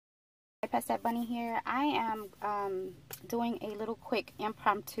Past That Bunny here. I am doing a little quick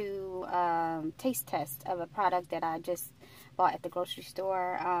impromptu taste test of a product that I just bought at the grocery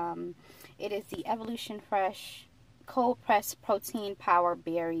store. It is the Evolution Fresh Cold Pressed Protein Power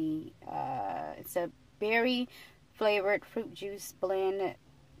Berry. It's a berry flavored fruit juice blend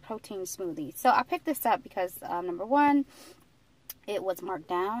protein smoothie. So I picked this up because number one, it was marked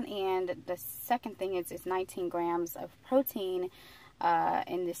down, and the second thing is it's 19 grams of protein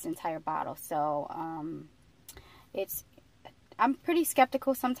in this entire bottle. So I'm pretty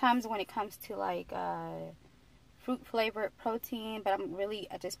skeptical sometimes when it comes to like fruit flavored protein, but I'm really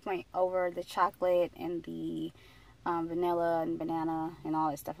at this point over the chocolate and the vanilla and banana and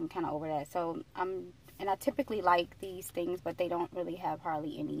all that stuff. I'm kind of over that. So I typically like these things, but they don't really have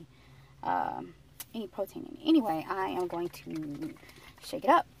hardly any protein in it. Anyway, I am going to shake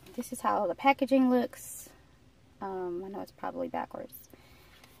it up. This is how the packaging looks. I know it's probably backwards.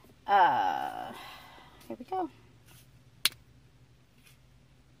 Here we go.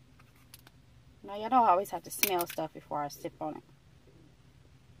 Now, y'all know I always have to smell stuff before I sip on it.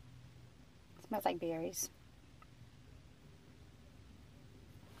 It smells like berries.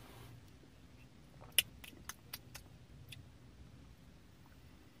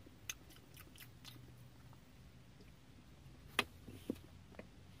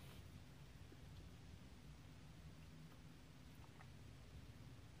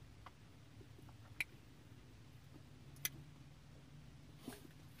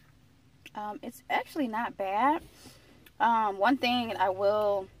 It's actually not bad. One thing I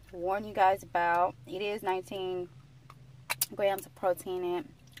will warn you guys about, it is 19 grams of protein in it.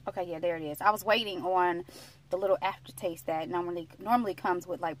 Okay, yeah, there it is. I was waiting on the little aftertaste that normally comes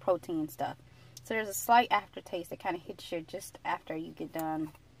with like protein stuff. So there's a slight aftertaste that kind of hits you just after you get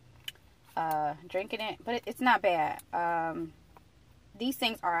done drinking it, but it's not bad. These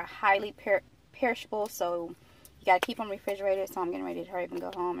things are highly perishable, so you gotta keep them refrigerated. So I'm getting ready to hurry up and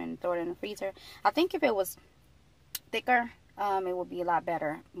go home and throw it in the freezer. I think if it was thicker, it would be a lot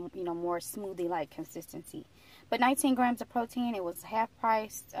better. You know, more smoothie-like consistency. But 19 grams of protein. It was half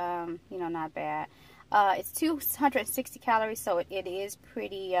priced. You know, not bad. It's 260 calories, so it is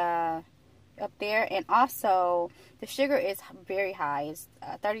pretty up there. And also, the sugar is very high. It's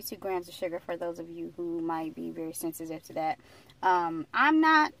 32 grams of sugar for those of you who might be very sensitive to that. I'm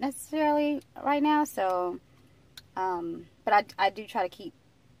not necessarily right now, so. But I do try to keep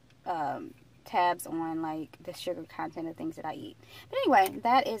tabs on like the sugar content of things that I eat. But anyway,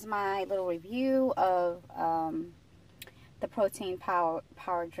 that is my little review of the protein power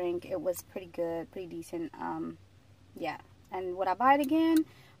drink. It was pretty good, pretty decent. Yeah. And would I buy it again?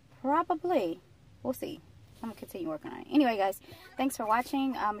 Probably. We'll see. I'm gonna continue working on it. Anyway, guys, thanks for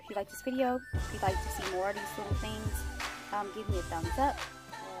watching. If you like this video, if you'd like to see more of these little things, give me a thumbs up,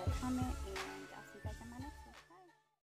 comment, and